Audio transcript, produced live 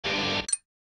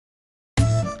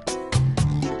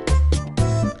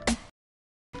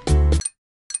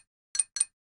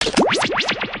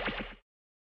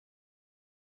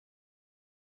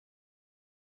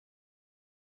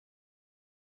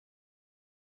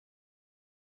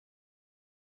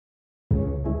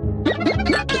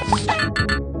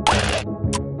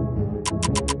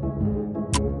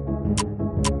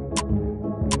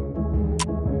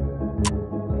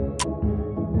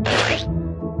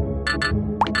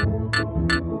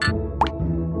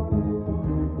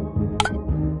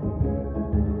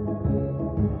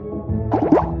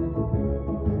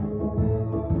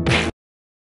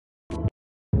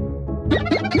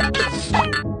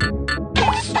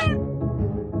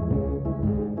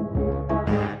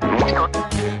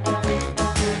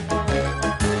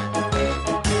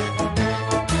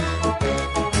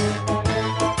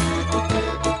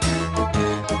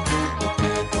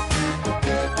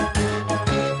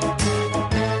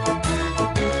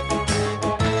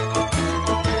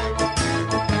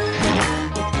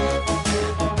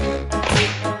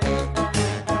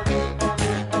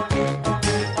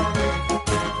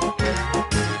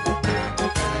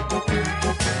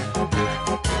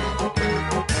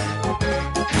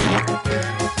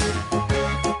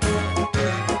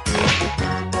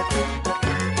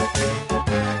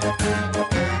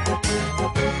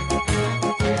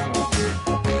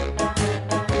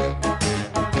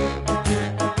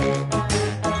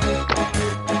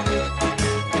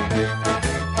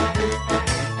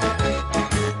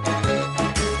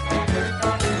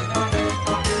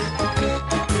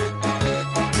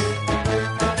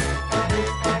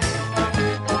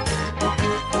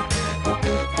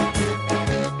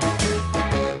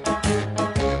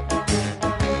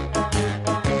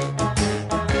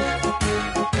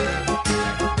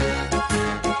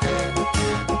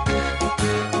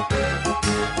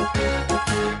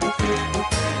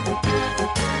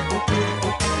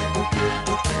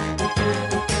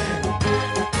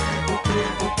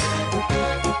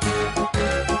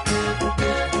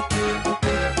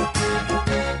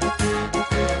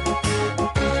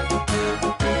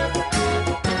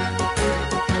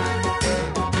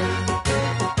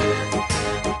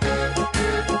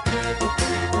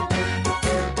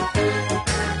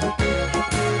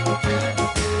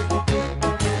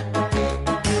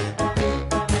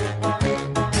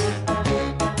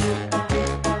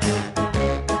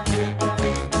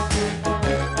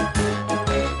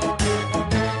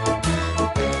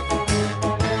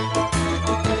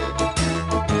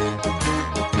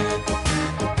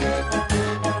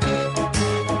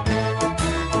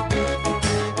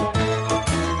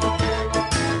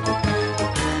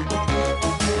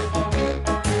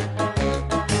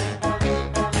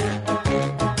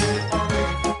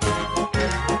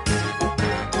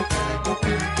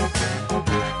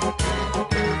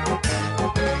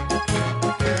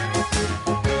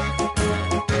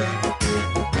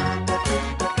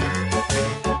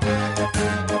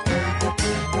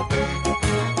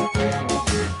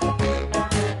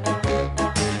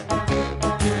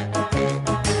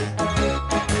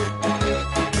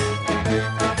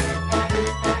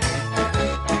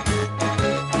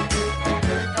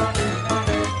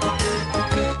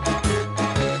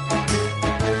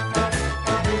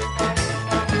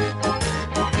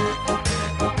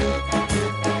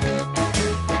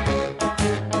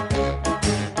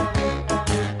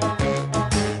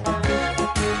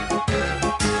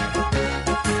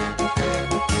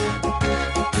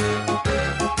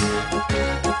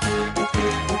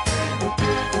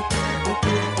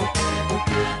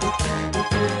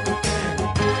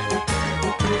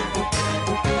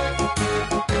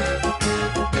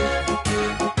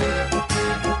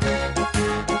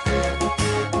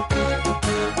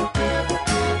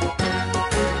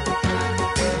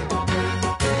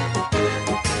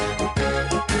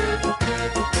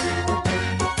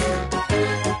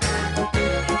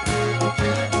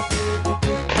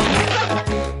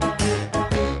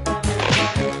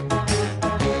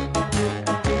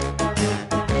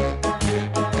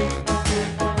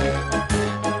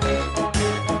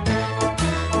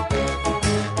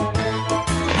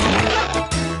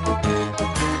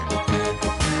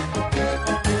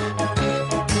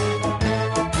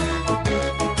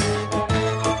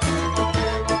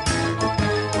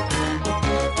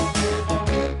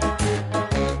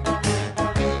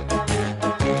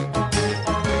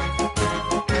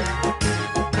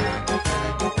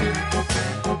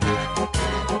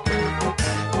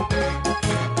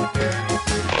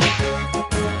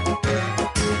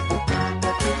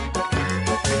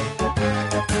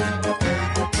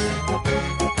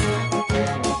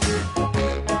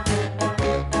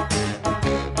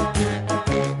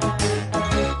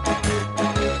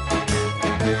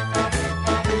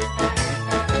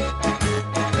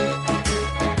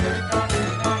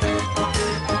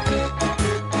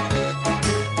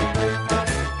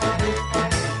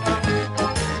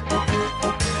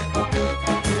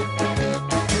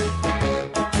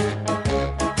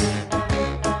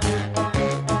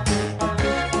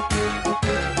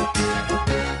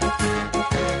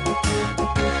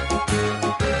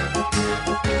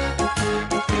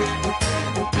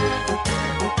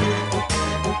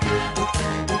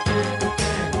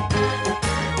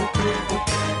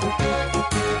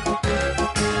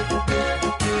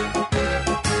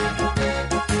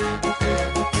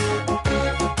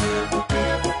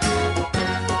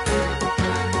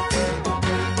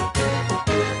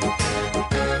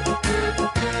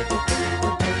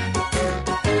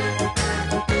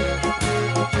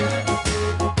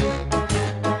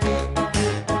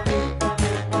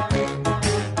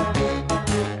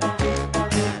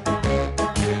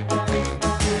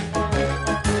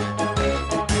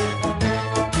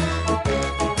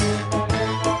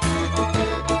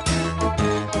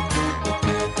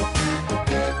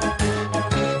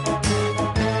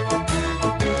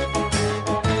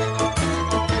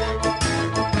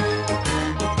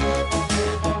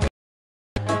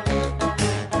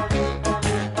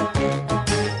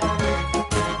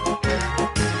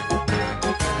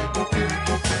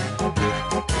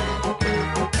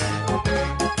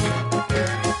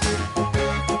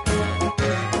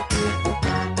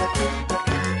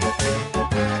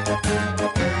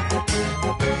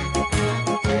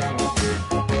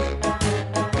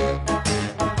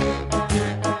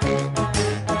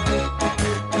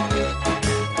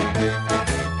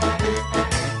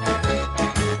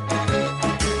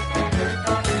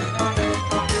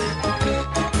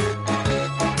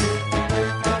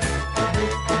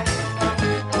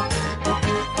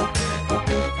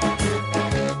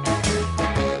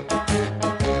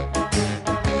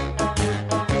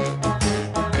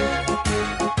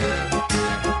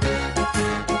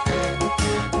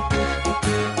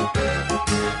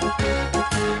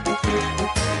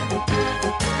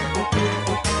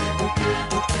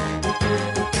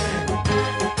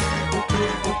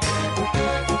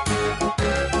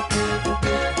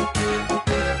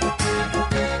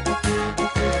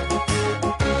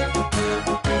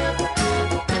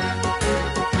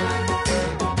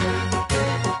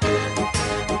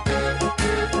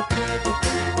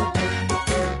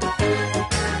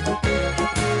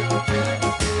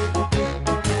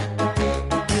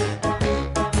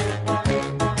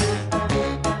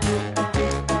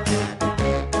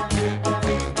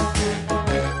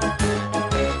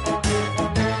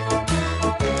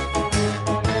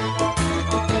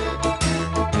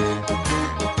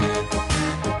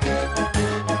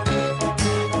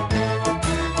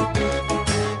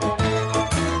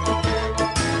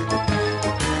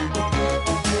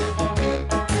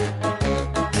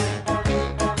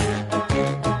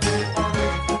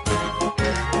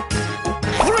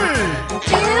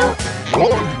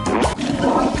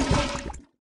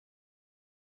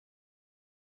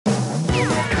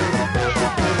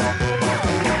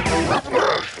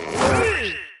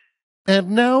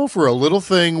And now for a little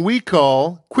thing we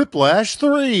call Quiplash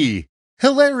 3,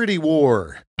 Hilarity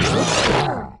War.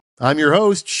 I'm your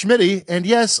host, Schmitty, and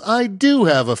yes, I do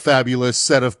have a fabulous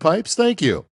set of pipes, thank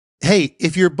you. Hey,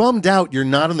 if you're bummed out you're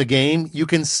not in the game, you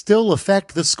can still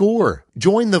affect the score.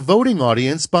 Join the voting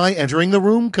audience by entering the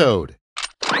room code.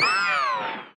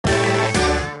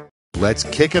 Let's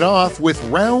kick it off with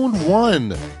round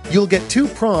 1. You'll get 2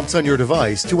 prompts on your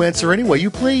device to answer any way you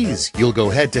please. You'll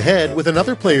go head-to-head with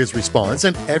another player's response,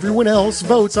 and everyone else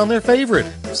votes on their favorite.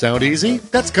 Sound easy?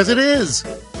 That's 'cause it is.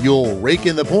 You'll rake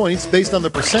in the points based on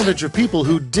the percentage of people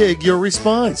who dig your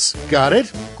response. Got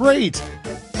it? Great!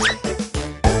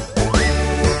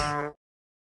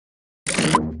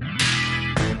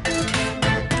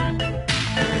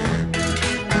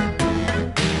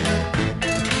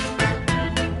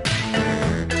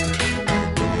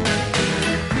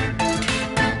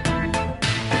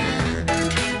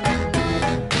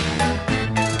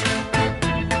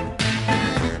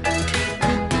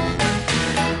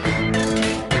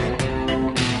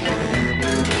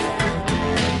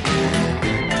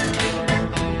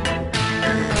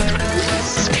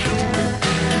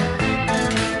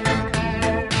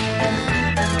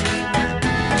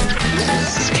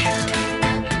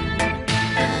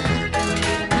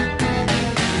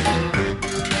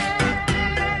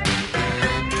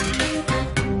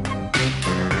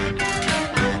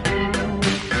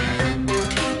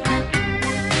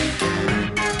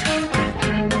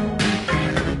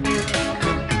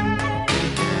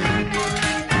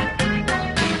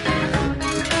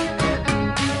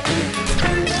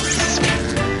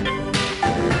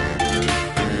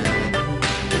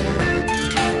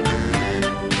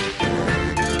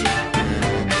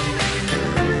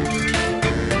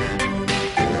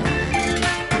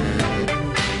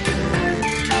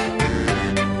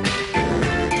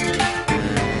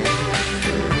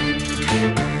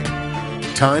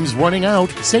 Time's running out.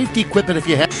 Safety equipment if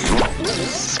you have.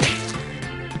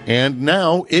 And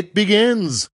now it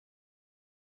begins.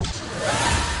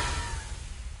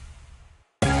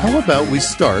 How about we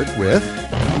start with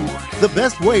the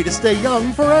best way to stay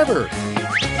young forever?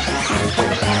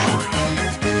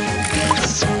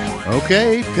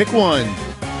 Okay, pick one.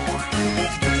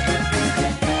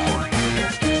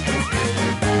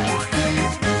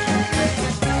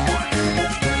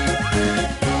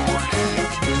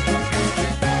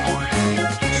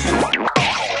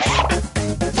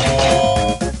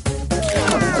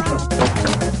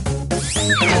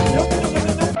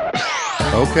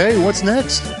 Okay, what's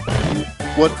next?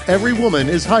 What every woman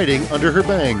is hiding under her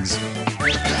bangs.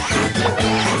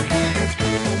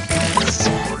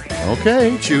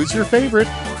 Okay, choose your favorite.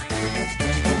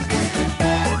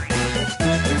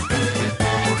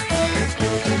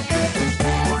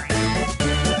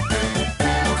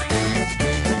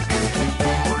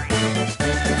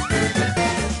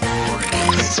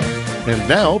 And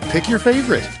now pick your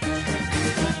favorite.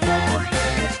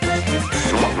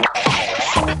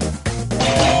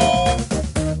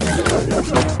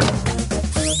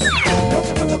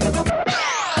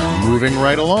 Moving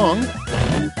right along,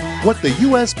 what the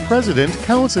U.S. president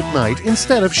counts at night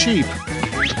instead of sheep.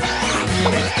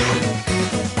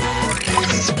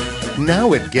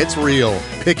 Now it gets real.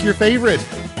 Pick your favorite.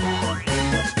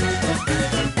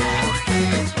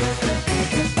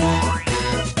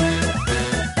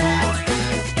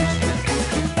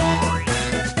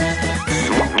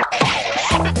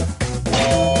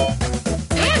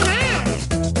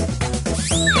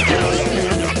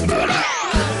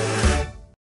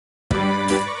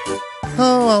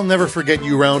 Oh, I'll never forget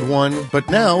you, round 1, but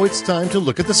now it's time to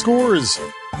look at the scores.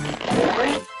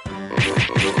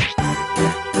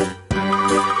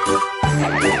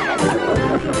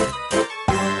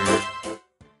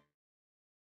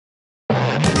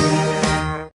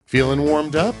 Feeling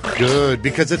warmed up? Good,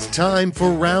 because it's time for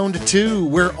round 2,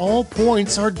 where all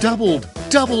points are doubled.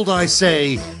 Doubled, I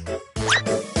say!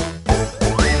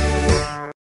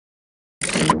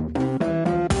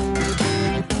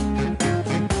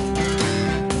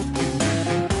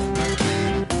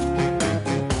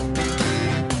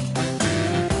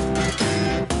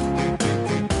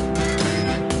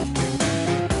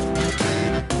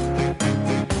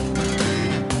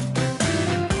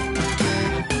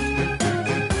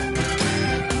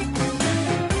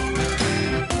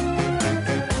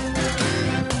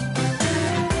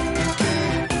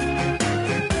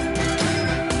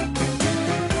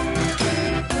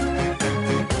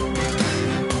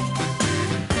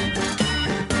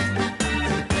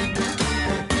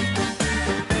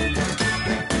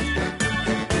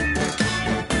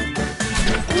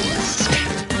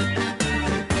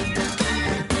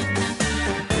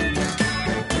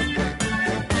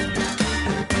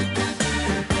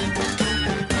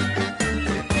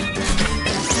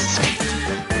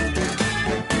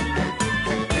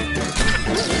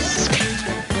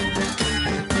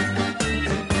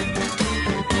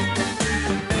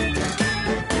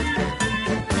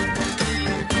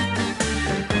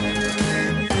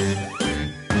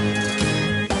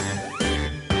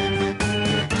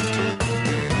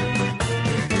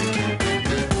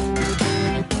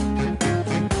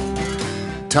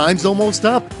 Time's almost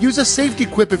up. Use a safety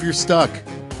quip if you're stuck.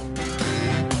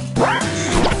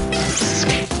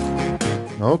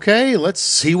 Okay, let's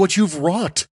see what you've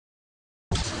wrought.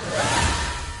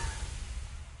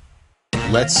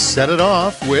 Let's set it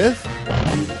off with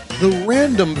the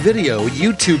random video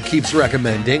YouTube keeps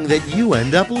recommending that you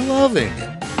end up loving.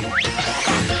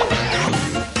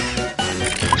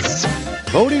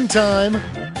 Voting time!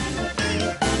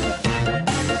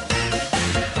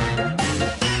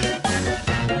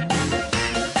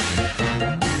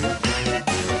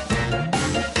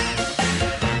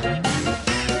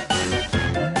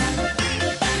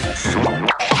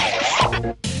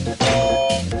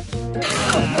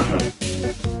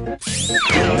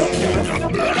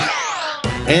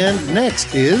 And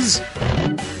next is,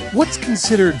 what's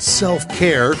considered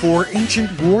self-care for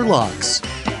ancient warlocks?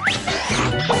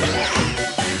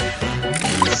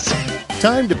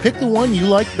 Time to pick the one you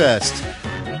like best.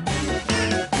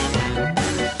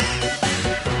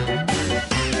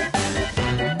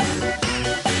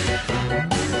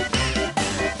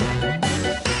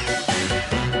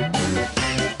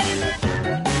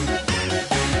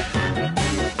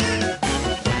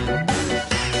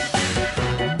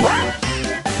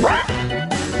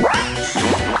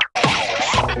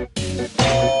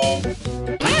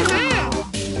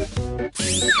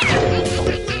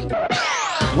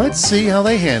 Let's see how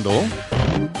they handle.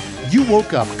 You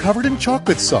woke up covered in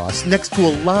chocolate sauce next to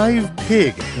a live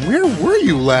pig. Where were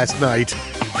you last night?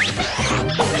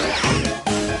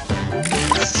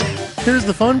 Here's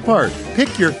the fun part.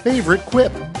 Pick your favorite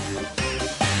quip.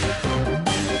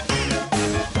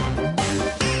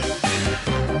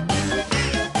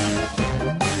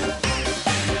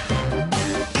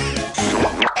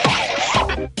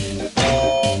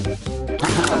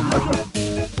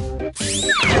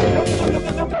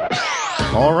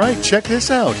 All right, check this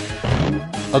out.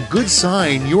 A good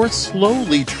sign you're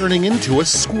slowly turning into a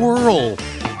squirrel.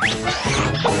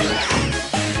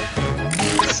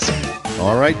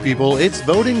 All right, people, it's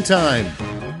voting time.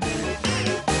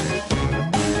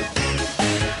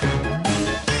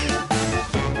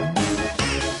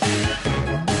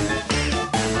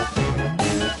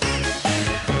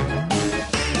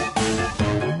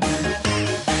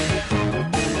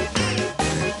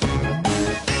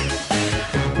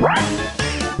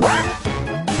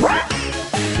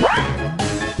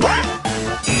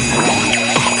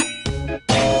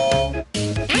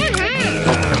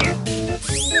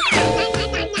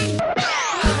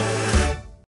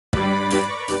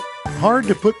 Hard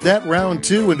to put that round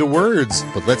 2 into words,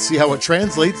 but let's see how it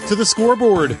translates to the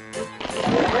scoreboard.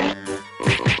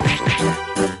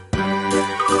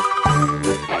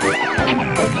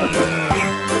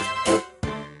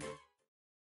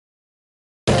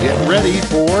 Get ready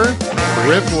for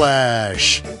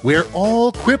Quiplash, where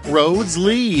all quip roads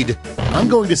lead. I'm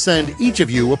going to send each of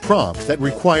you a prompt that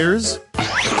requires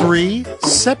 3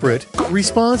 separate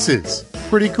responses.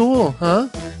 Pretty cool, huh?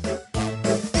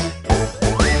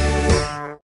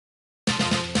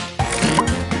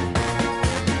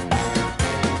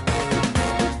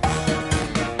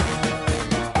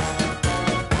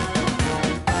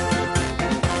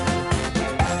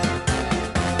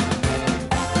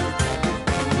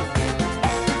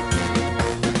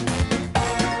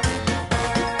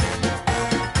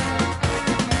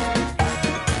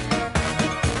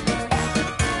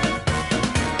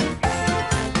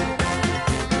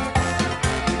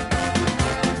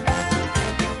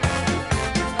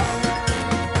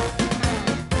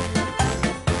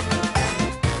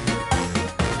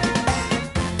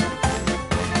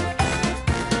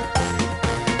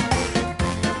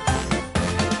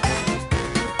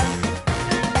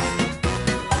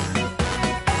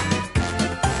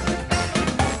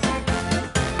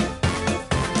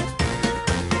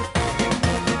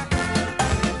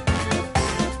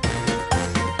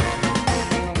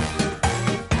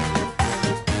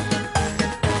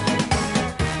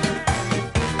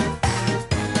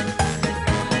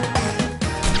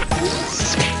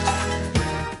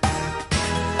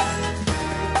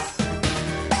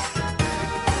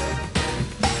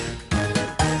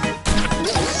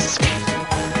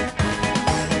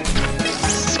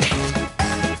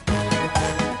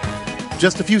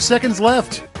 Just a few seconds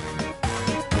left.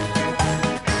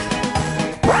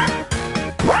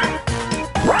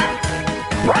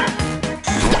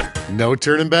 No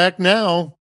turning back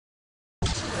now.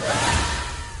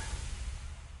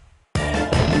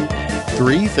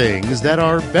 3 things that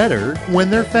are better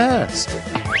when they're fast.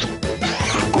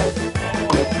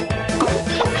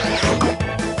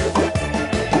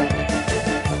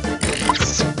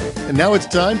 And now it's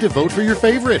time to vote for your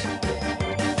favorite.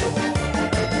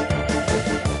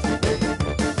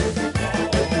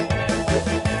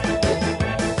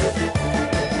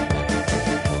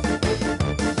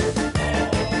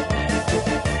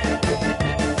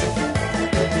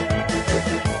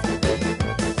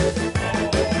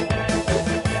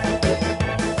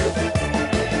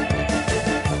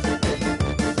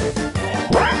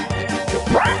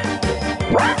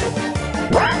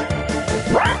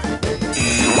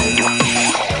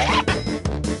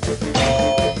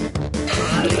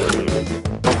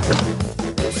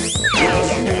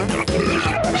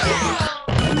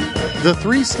 The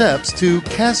 3 steps to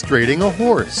castrating a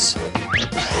horse.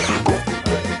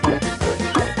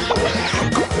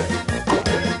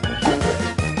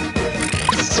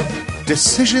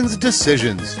 Decisions,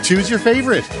 decisions. Choose your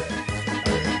favorite.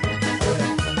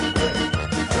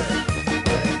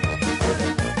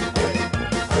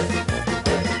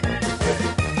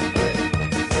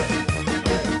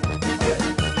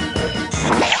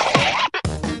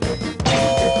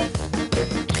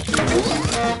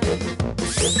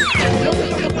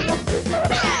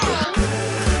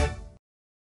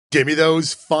 Give me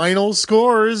those final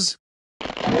scores.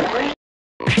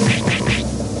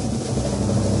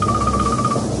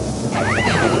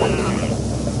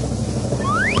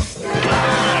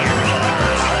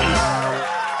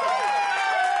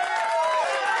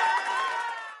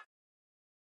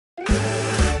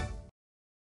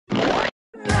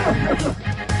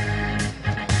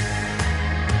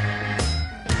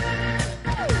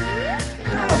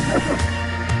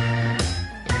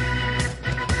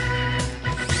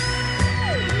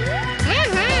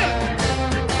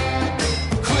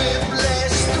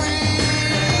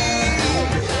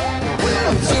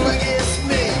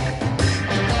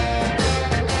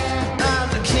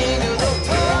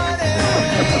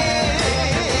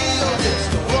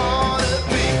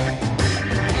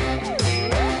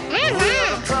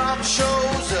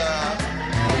 Shows up,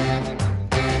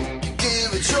 you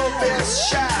give it your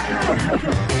best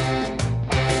shot.